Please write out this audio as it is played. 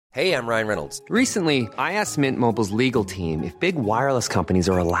Hey, I'm Ryan Reynolds. Recently, I asked Mint Mobile's legal team if big wireless companies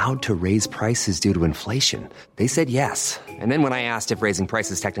are allowed to raise prices due to inflation. They said yes. And then when I asked if raising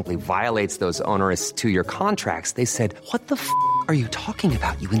prices technically violates those onerous two-year contracts, they said, "What the f*** are you talking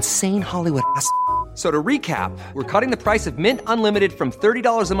about, you insane Hollywood ass?" So to recap, we're cutting the price of Mint Unlimited from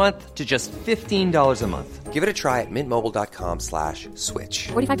 $30 a month to just $15 a month. Give it a try at mintmobile.com/switch.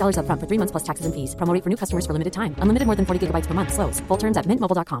 $45 up front for 3 months plus taxes and fees. Promo rate for new customers for limited time. Unlimited more than 40 gigabytes per month. Slows full terms at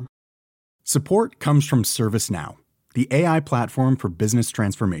mintmobile.com. Support comes from ServiceNow, the AI platform for business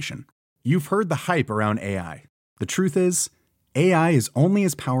transformation. You've heard the hype around AI. The truth is, AI is only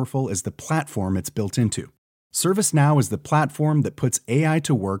as powerful as the platform it's built into. ServiceNow is the platform that puts AI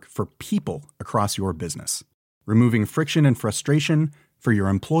to work for people across your business, removing friction and frustration for your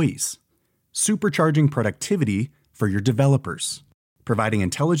employees, supercharging productivity for your developers, providing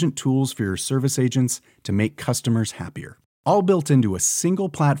intelligent tools for your service agents to make customers happier, all built into a single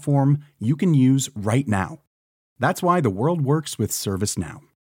platform you can use right now. That's why the world works with ServiceNow.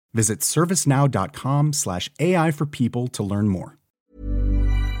 Visit servicenow.com/AI for people to learn more.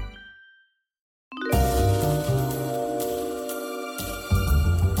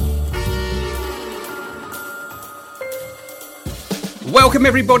 Welcome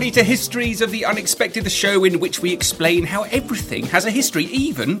everybody to Histories of the Unexpected, the show in which we explain how everything has a history,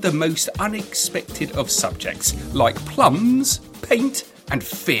 even the most unexpected of subjects, like plums, paint and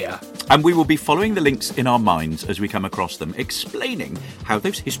fear. And we will be following the links in our minds as we come across them, explaining how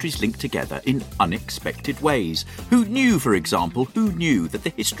those histories link together in unexpected ways. Who knew, for example, that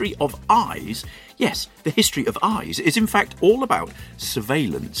the history of eyes, yes, the history of eyes, is in fact all about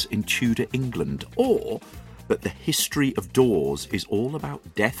surveillance in Tudor England, or that the history of doors is all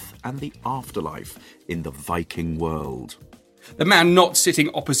about death and the afterlife in the Viking world. The man not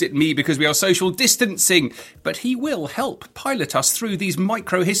sitting opposite me because we are social distancing, but he will help pilot us through these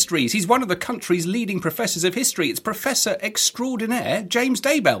micro-histories. He's one of the country's leading professors of history. It's Professor Extraordinaire James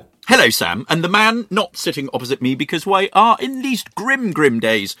Daybell. Hello, Sam, and the man not sitting opposite me because we are in these grim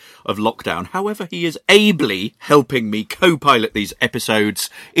days of lockdown. However, he is ably helping me co-pilot these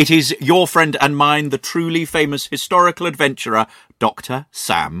episodes. It is your friend and mine, the truly famous historical adventurer, Dr.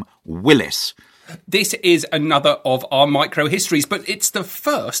 Sam Willis. This is another of our micro-histories, but it's the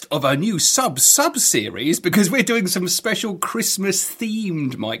first of a new sub-series because we're doing some special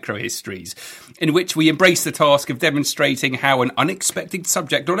Christmas-themed micro-histories in which we embrace the task of demonstrating how an unexpected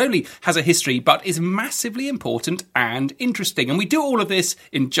subject not only has a history but is massively important and interesting. And we do all of this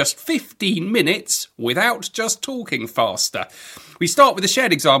in just 15 minutes without just talking faster. We start with a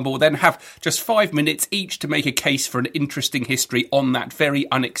shared example, then have just 5 minutes each to make a case for an interesting history on that very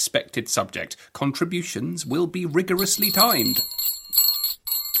unexpected subject. Contributions will be rigorously timed.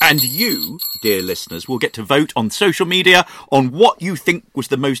 And you, dear listeners, will get to vote on social media on what you think was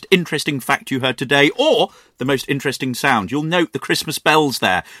the most interesting fact you heard today or the most interesting sound. You'll note the Christmas bells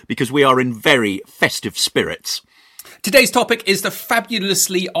there because we are in very festive spirits. Today's topic is the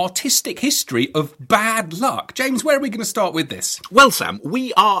fabulously artistic history of bad luck. James, where are we going to start with this? Well, Sam,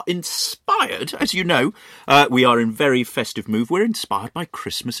 we are inspired, as you know, we are in very festive mood. We're inspired by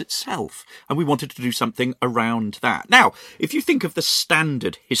Christmas itself, and we wanted to do something around that. Now, if you think of the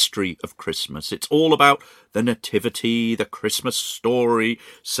standard history of Christmas, it's all about the nativity, the Christmas story,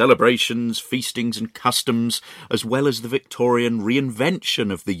 celebrations, feastings and customs, as well as the Victorian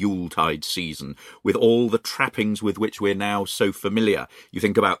reinvention of the Yuletide season, with all the trappings with which we're now so familiar. You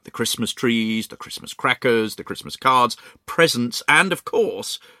think about the Christmas trees, the Christmas crackers, the Christmas cards, presents, and, of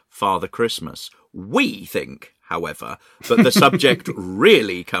course, Father Christmas. We think, however, that the subject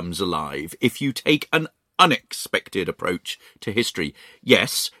really comes alive if you take an unexpected approach to history.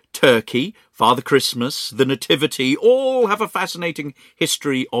 Yes, Turkey, Father Christmas, the Nativity, all have a fascinating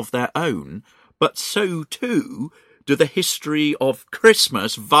history of their own, but so too do the history of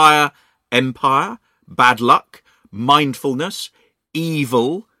Christmas via empire, bad luck, mindfulness,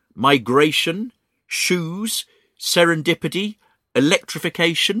 evil, migration, shoes, serendipity,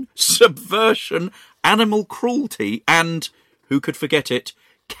 electrification, subversion, animal cruelty, and, who could forget it,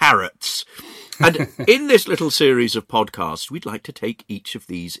 carrots. And in this little series of podcasts, we'd like to take each of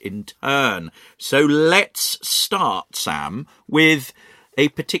these in turn. So let's start, Sam, with a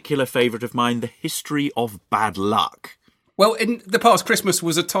particular favourite of mine, the history of bad luck. Well, in the past, Christmas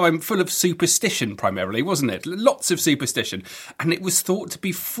was a time full of superstition, primarily, wasn't it? Lots of superstition. And it was thought to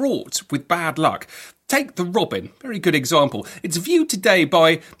be fraught with bad luck. take the robin, very good example. It's viewed today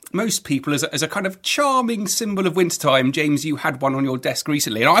by most people as a kind of charming symbol of wintertime. James, you had one on your desk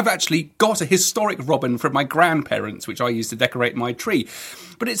recently, and I've actually got a historic robin from my grandparents, which I used to decorate my tree.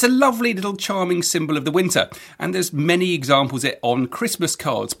 But it's a lovely little charming symbol of the winter, and there's many examples of it on Christmas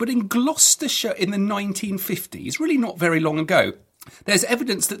cards. But in Gloucestershire in the 1950s, really not very long ago, there's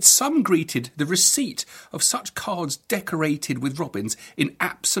evidence that some greeted the receipt of such cards decorated with robins in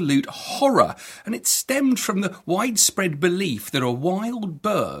absolute horror, and it stemmed from the widespread belief that a wild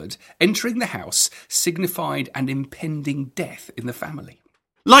bird entering the house signified an impending death in the family.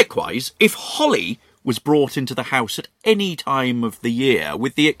 Likewise, if holly was brought into the house at any time of the year,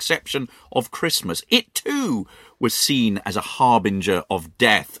 with the exception of Christmas, it too was seen as a harbinger of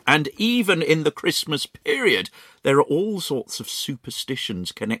death. And even in the Christmas period, there are all sorts of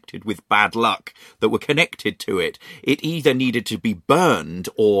superstitions connected with bad luck that were connected to it. It either needed to be burned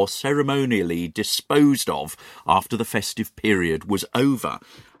or ceremonially disposed of after the festive period was over.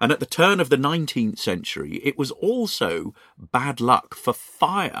 And at the turn of the 19th century, it was also bad luck for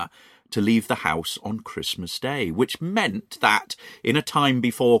fire to leave the house on Christmas Day, which meant that in a time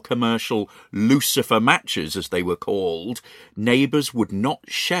before commercial lucifer matches, as they were called, neighbours would not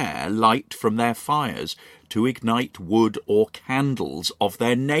share light from their fires to ignite wood or candles of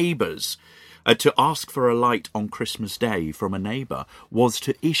their neighbours. To ask for a light on Christmas Day from a neighbour was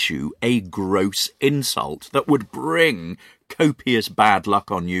to issue a gross insult that would bring copious bad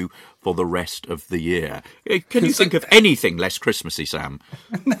luck on you for the rest of the year. Can you think of anything less Christmassy, Sam?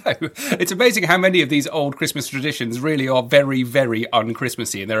 No. It's amazing how many of these old Christmas traditions really are very, very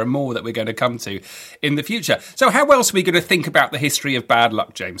un-Christmassy, and there are more that we're going to come to in the future. So how else are we going to think about the history of bad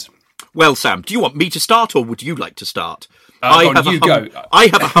luck, James? Well, Sam, do you want me to start or would you like to start? I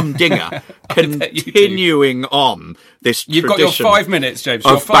have a humdinger continuing on this You've tradition. Got your 5 minutes, James.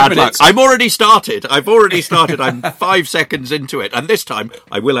 Of bad luck. I've already started. I'm 5 seconds into it. And this time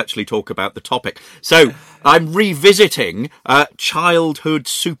I will actually talk about the topic. So I'm revisiting childhood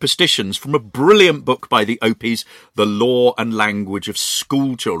superstitions from a brilliant book by the Opes, The Law and Language of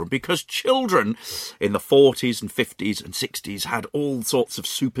School Children, because children in the 40s and 50s and 60s had all sorts of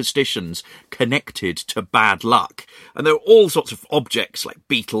superstitions connected to bad luck. And there were all sorts of objects like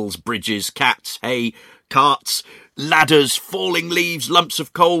beetles, bridges, cats, hay, carts, ladders, falling leaves, lumps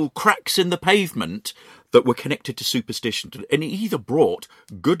of coal, cracks in the pavement that were connected to superstition, and it either brought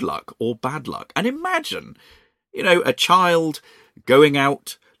good luck or bad luck. And imagine, a child going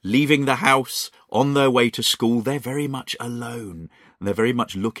out, leaving the house, on their way to school. They're very much alone, and they're very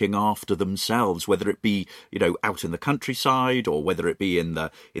much looking after themselves, whether it be, out in the countryside or whether it be in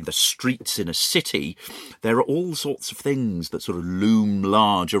the streets in a city. There are all sorts of things that sort of loom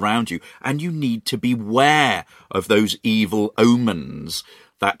large around you, and you need to beware of those evil omens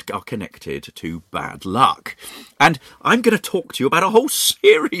that are connected to bad luck. And I'm going to talk to you about a whole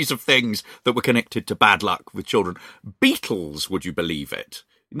series of things that were connected to bad luck with children. Beetles, would you believe it?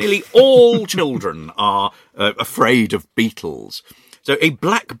 Nearly all children are afraid of beetles. So a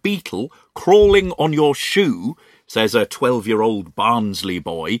black beetle crawling on your shoe, says a 12-year-old Barnsley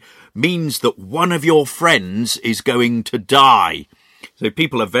boy, means that one of your friends is going to die. So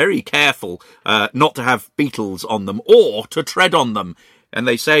people are very careful not to have beetles on them or to tread on them. And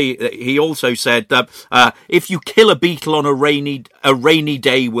they say, he also said that if you kill a beetle on a rainy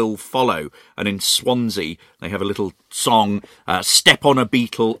day will follow. And in Swansea, they have a little song, step on a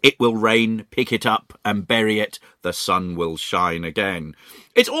beetle, it will rain, pick it up and bury it, the sun will shine again.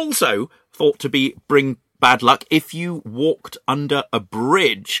 It's also thought to bring bad luck if you walked under a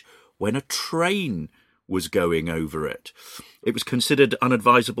bridge when a train was going over it. It was considered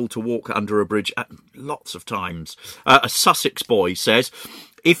unadvisable to walk under a bridge at lots of times. A Sussex boy says,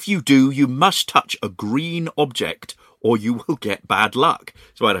 if you do, you must touch a green object or you will get bad luck.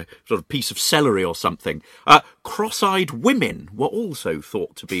 So I had a sort of piece of celery or something. Cross-eyed women were also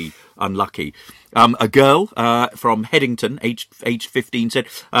thought to be unlucky. A girl from Headington, aged 15, said,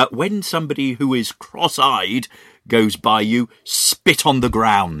 when somebody who is cross-eyed goes by you, spit on the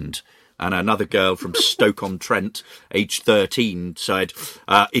ground. And another girl from Stoke-on-Trent, aged 13, said,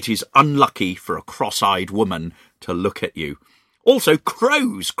 it is unlucky for a cross-eyed woman to look at you. Also,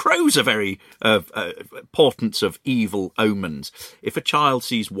 crows. Crows are very portents of evil omens. If a child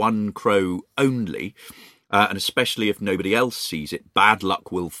sees one crow only, and especially if nobody else sees it, bad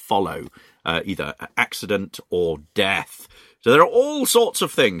luck will follow, either accident or death. So there are all sorts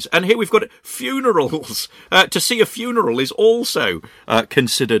of things. And here we've got funerals. To see a funeral is also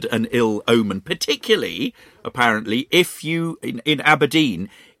considered an ill omen, particularly, apparently, if you, in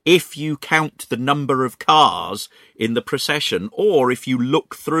Aberdeen, if you count the number of cars in the procession, or if you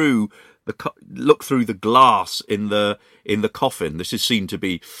look through look through the glass in the coffin. This is seen to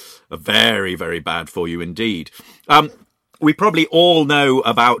be very, very bad for you indeed. We probably all know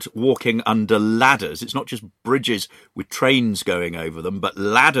about walking under ladders. It's not just bridges with trains going over them, but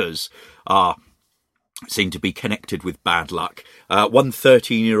ladders are seen to be connected with bad luck. One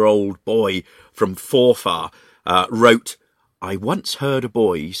 13-year-old boy from Forfar wrote, "I once heard a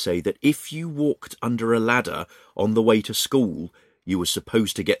boy say that if you walked under a ladder on the way to school, you were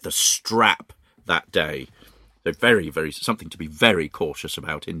supposed to get the strap that day." So very, very something to be very cautious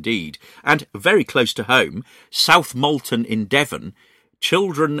about indeed. And very close to home, South Molton in Devon,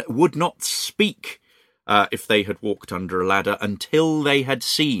 children would not speak if they had walked under a ladder until they had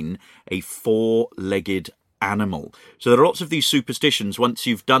seen a four-legged animal. So there are lots of these superstitions. Once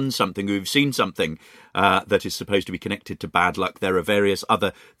you've done something or you've seen something that is supposed to be connected to bad luck, there are various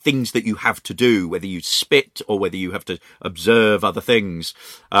other things that you have to do, whether you spit or whether you have to observe other things.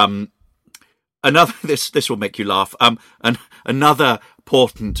 This will make you laugh. Another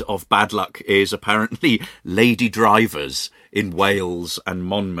portent of bad luck is apparently lady drivers in Wales and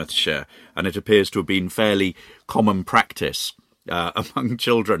Monmouthshire, and it appears to have been fairly common practice among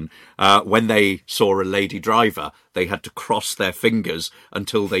children. When they saw a lady driver, they had to cross their fingers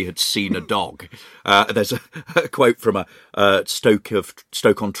until they had seen a dog. There's a quote from a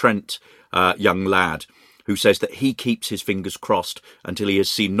Stoke-on-Trent young lad who says that he keeps his fingers crossed until he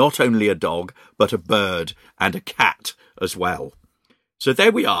has seen not only a dog, but a bird and a cat as well. So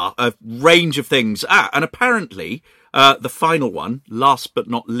there we are, a range of things. And apparently, the final one, last but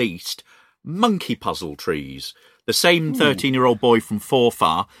not least, monkey puzzle trees. The same 13-year-old boy from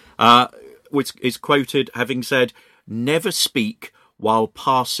Forfar is quoted having said, "Never speak while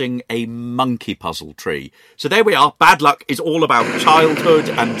passing a monkey puzzle tree." So there we are. Bad luck is all about childhood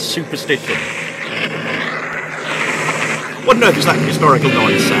and superstition. What on earth is that historical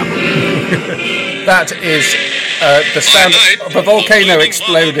noise, Sam? That is the sound of a volcano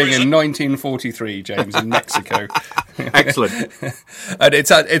exploding in 1943, James, in Mexico. Excellent. And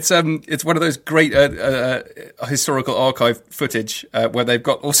it's one of those great historical archive footage where they've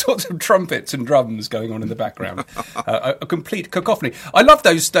got all sorts of trumpets and drums going on in the background. A complete cacophony. I love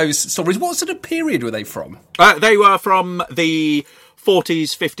those stories. What sort of period were they from? They were from the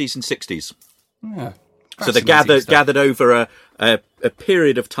 40s, 50s and 60s. Yeah. So they gathered over a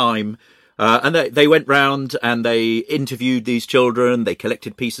period of time, and they went round and they interviewed these children. They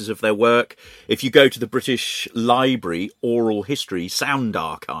collected pieces of their work. If you go to the British Library Oral History Sound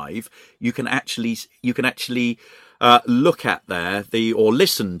Archive, you can actually look at or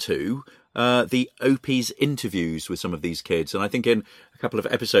listen to the Opie's interviews with some of these kids. And I think in a couple of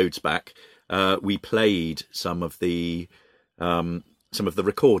episodes back, we played some of the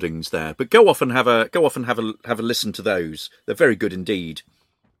recordings there, but go off and have a listen to those. They're very good indeed.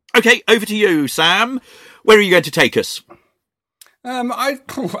 Okay, over to you, Sam. Where are you going to take us?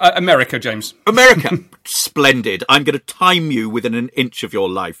 America, James. America, splendid. I'm going to time you within an inch of your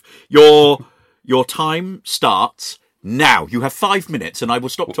life. Your time starts now. You have 5 minutes, and I will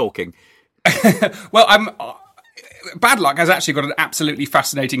stop talking. Well, bad luck has actually got an absolutely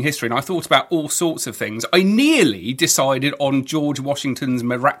fascinating history, and I thought about all sorts of things. I nearly decided on George Washington's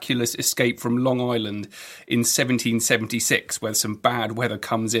miraculous escape from Long Island in 1776, where some bad weather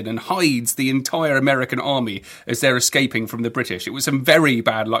comes in and hides the entire American army as they're escaping from the British. It was some very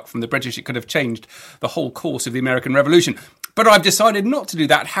bad luck from the British. It could have changed the whole course of the American Revolution. But I've decided not to do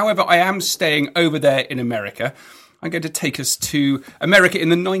that. However, I am staying over there in America. I'm going to take us to America in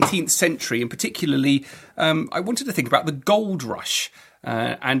the 19th century, and particularly I wanted to think about the gold rush,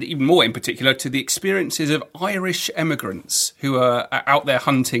 and even more in particular to the experiences of Irish emigrants who are out there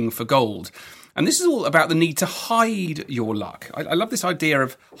hunting for gold. And this is all about the need to hide your luck. I love this idea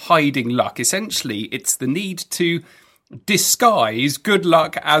of hiding luck. Essentially, it's the need to disguise good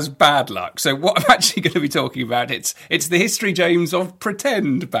luck as bad luck. So what I'm actually going to be talking about, it's the history, James, of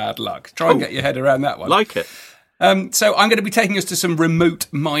pretend bad luck. Try and get your head around that one. Like it. So I'm going to be taking us to some remote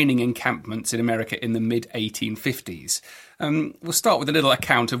mining encampments in America in the mid-1850s. We'll start with a little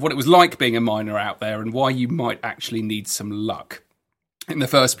account of what it was like being a miner out there and why you might actually need some luck in the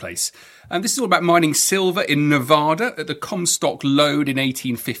first place. This is all about mining silver in Nevada at the Comstock Lode in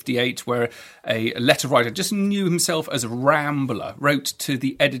 1858, where a letter writer just knew himself as a Rambler wrote to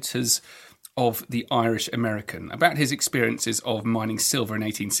the editors of the Irish American about his experiences of mining silver in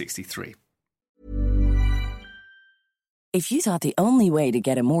 1863. If you thought the only way to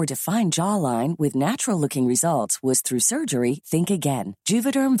get a more defined jawline with natural-looking results was through surgery, think again.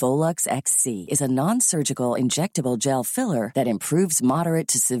 Juvederm Volux XC is a non-surgical injectable gel filler that improves moderate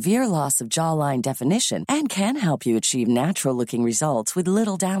to severe loss of jawline definition and can help you achieve natural-looking results with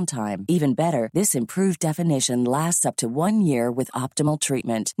little downtime. Even better, this improved definition lasts up to 1 year with optimal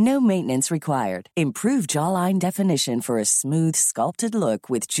treatment. No maintenance required. Improve jawline definition for a smooth, sculpted look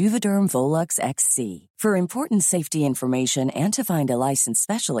with Juvederm Volux XC. For important safety information and to find a licensed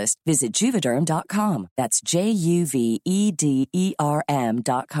specialist, visit Juvederm.com. That's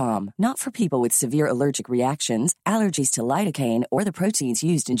Juvederm.com. Not for people with severe allergic reactions, allergies to lidocaine, or the proteins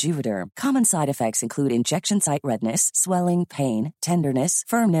used in Juvederm. Common side effects include injection site redness, swelling, pain, tenderness,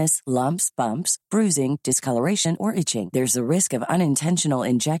 firmness, lumps, bumps, bruising, discoloration, or itching. There's a risk of unintentional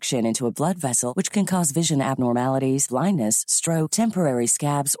injection into a blood vessel, which can cause vision abnormalities, blindness, stroke, temporary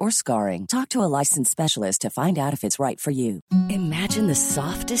scabs, or scarring. Talk to a licensed specialist to find out if it's right for you. Imagine the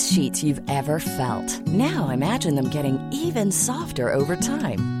softest sheets you've ever felt. Now imagine them getting even softer over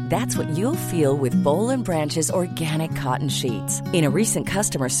time. That's what you'll feel with Boll & Branch's organic cotton sheets. In a recent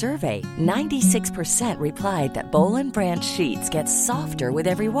customer survey, 96% replied that Boll & Branch sheets get softer with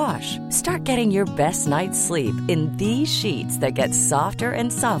every wash. Start getting your best night's sleep in these sheets that get softer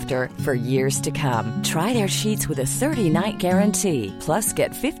and softer for years to come. Try their sheets with a 30-night guarantee. Plus,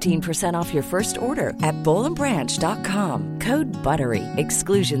 get 15% off your first order at bollandbranch.com. Code BUTTERY.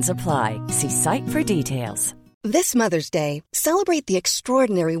 Exclusions apply. See site for details. This Mother's Day, celebrate the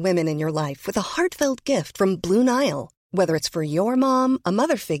extraordinary women in your life with a heartfelt gift from Blue Nile. Whether it's for your mom, a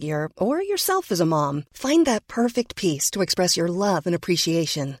mother figure, or yourself as a mom, find that perfect piece to express your love and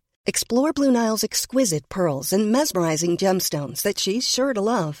appreciation. Explore Blue Nile's exquisite pearls and mesmerizing gemstones that she's sure to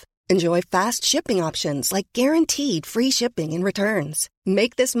love. Enjoy fast shipping options like guaranteed free shipping and returns.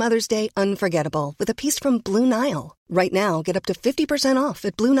 Make this Mother's Day unforgettable with a piece from Blue Nile. Right now, get up to 50% off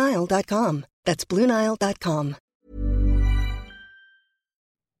at BlueNile.com. That's BlueNile.com.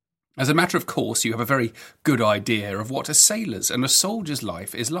 As a matter of course, you have a very good idea of what a sailor's and a soldier's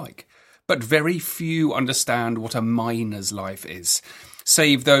life is like. But very few understand what a miner's life is,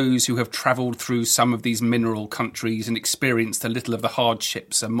 save those who have travelled through some of these mineral countries and experienced a little of the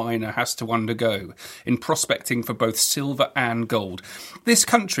hardships a miner has to undergo in prospecting for both silver and gold. This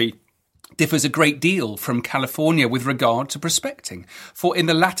country differs a great deal from California with regard to prospecting, for in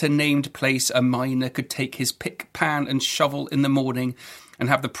the latter named place a miner could take his pick, pan and shovel in the morning and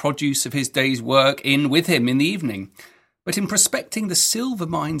have the produce of his day's work in with him in the evening. But in prospecting the silver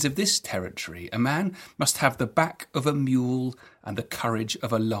mines of this territory, a man must have the back of a mule and the courage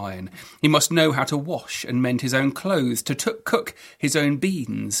of a lion. He must know how to wash and mend his own clothes, to cook his own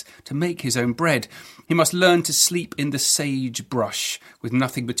beans, to make his own bread. He must learn to sleep in the sagebrush, with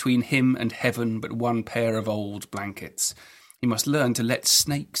nothing between him and heaven but one pair of old blankets. He must learn to let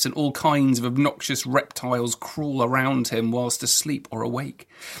snakes and all kinds of obnoxious reptiles crawl around him whilst asleep or awake.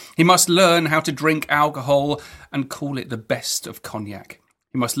 He must learn how to drink alcohol and call it the best of cognac.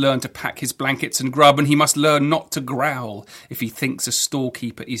 He must learn to pack his blankets and grub, and he must learn not to growl if he thinks a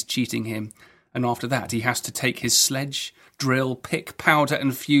storekeeper is cheating him. And after that he has to take his sledge, drill, pick, powder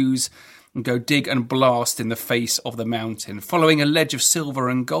and fuse, and go dig and blast in the face of the mountain, following a ledge of silver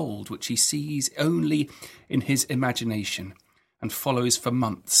and gold which he sees only in his imagination, and follows for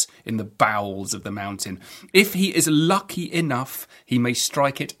months in the bowels of the mountain. If he is lucky enough, he may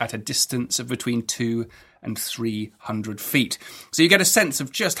strike it at a distance of between 200 and 300 feet. So you get a sense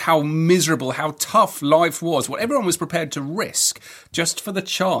of just how miserable, how tough life was, what everyone was prepared to risk just for the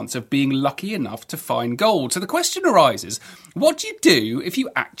chance of being lucky enough to find gold. So the question arises, what do you do if you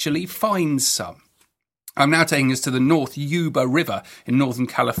actually find some? I'm now taking us to the North Yuba River in Northern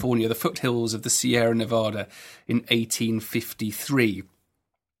California, the foothills of the Sierra Nevada in 1853.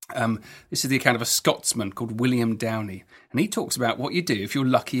 This is the account of a Scotsman called William Downey, and he talks about what you do if you're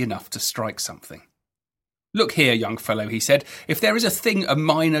lucky enough to strike something. "Look here, young fellow," he said, "if there is a thing a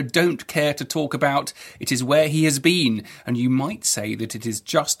miner don't care to talk about, it is where he has been, and you might say that it is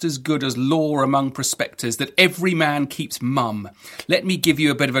just as good as law among prospectors that every man keeps mum. Let me give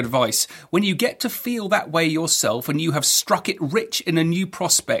you a bit of advice. When you get to feel that way yourself and you have struck it rich in a new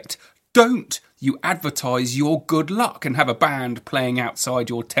prospect, don't you advertise your good luck and have a band playing outside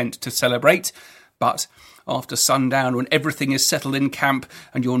your tent to celebrate. But after sundown, when everything is settled in camp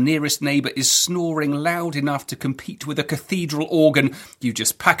and your nearest neighbour is snoring loud enough to compete with a cathedral organ, you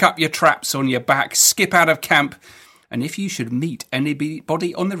just pack up your traps on your back, skip out of camp, and if you should meet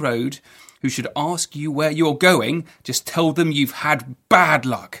anybody on the road who should ask you where you're going, just tell them you've had bad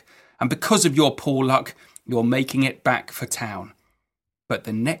luck, and because of your poor luck, you're making it back for town. But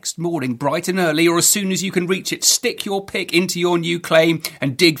the next morning, bright and early, or as soon as you can reach it, stick your pick into your new claim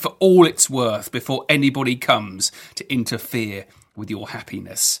and dig for all it's worth before anybody comes to interfere with your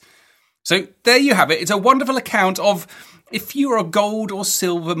happiness. So there you have it. It's a wonderful account of, if you're a gold or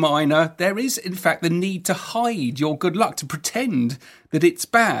silver miner, there is in fact the need to hide your good luck, to pretend that it's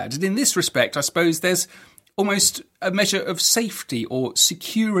bad. And in this respect, I suppose there's almost a measure of safety or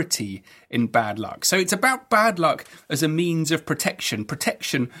security in bad luck. So it's about bad luck as a means of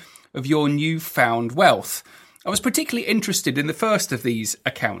protection of your newfound wealth. I was particularly interested in the first of these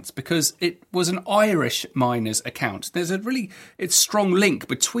accounts because it was an Irish miner's account. There's it's strong link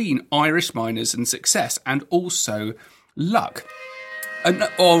between Irish miners and success, and also luck. And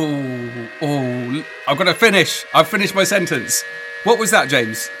I've got to finish. I've finished my sentence. What was that,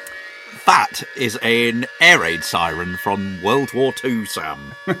 James? That is an air raid siren from World War II, Sam.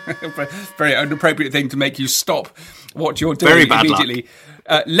 Very inappropriate thing to make you stop what you're doing immediately.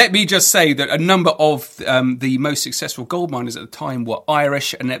 Let me just say that a number of the most successful gold miners at the time were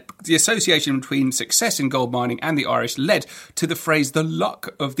Irish, and the association between success in gold mining and the Irish led to the phrase "the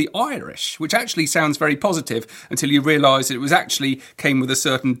luck of the Irish," which actually sounds very positive until you realise it was actually came with a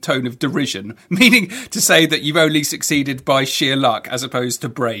certain tone of derision, meaning to say that you've only succeeded by sheer luck as opposed to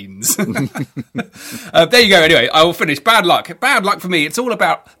brains. There you go. Anyway, I will finish. Bad luck. Bad luck for me. It's all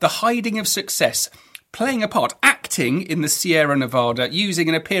about the hiding of success, playing a part, acting in the Sierra Nevada, using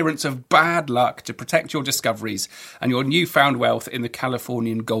an appearance of bad luck to protect your discoveries and your newfound wealth in the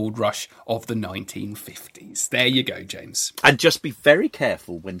Californian gold rush of the 1950s. There you go, James. And just be very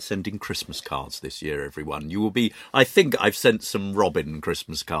careful when sending Christmas cards this year, everyone. You will be... I think I've sent some Robin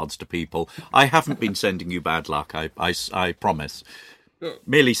Christmas cards to people. I haven't been sending you bad luck, I promise.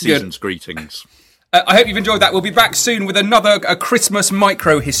 Merely season's greetings. I hope you've enjoyed that. We'll be back soon with another Christmas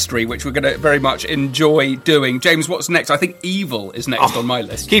micro-history, which we're going to very much enjoy doing. James, what's next? I think evil is next on my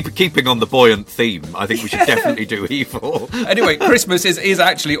list. Keeping on the buoyant theme, I think we should definitely do evil. Anyway, Christmas is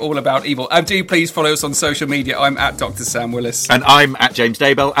actually all about evil. Do please follow us on social media. I'm at Dr. Sam Willis. And I'm at James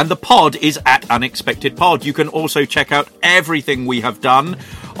Daybell. And the pod is at Unexpected Pod. You can also check out everything we have done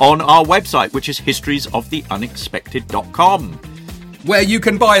on our website, which is historiesoftheunexpected.com. Where you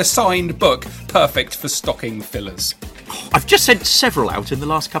can buy a signed book, perfect for stocking fillers. I've just sent several out in the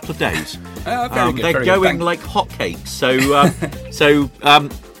last couple of days. Very good. They're going like hotcakes. So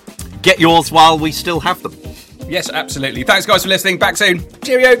get yours while we still have them. Yes, absolutely. Thanks, guys, for listening. Back soon.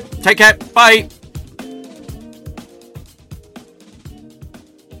 Cheerio. Take care. Bye.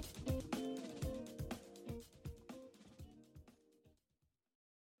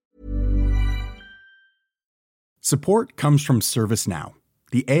 Support comes from ServiceNow,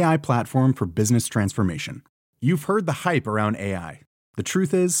 the AI platform for business transformation. You've heard the hype around AI. The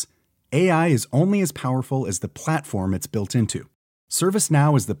truth is, AI is only as powerful as the platform it's built into.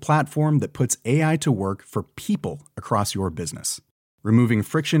 ServiceNow is the platform that puts AI to work for people across your business, removing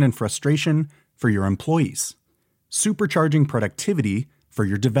friction and frustration for your employees, supercharging productivity for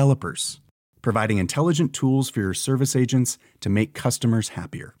your developers, providing intelligent tools for your service agents to make customers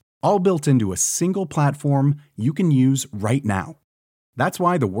happier. All built into a single platform you can use right now. That's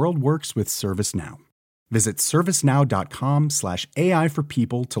why the world works with ServiceNow. Visit servicenow.com/AI for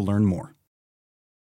people to learn more.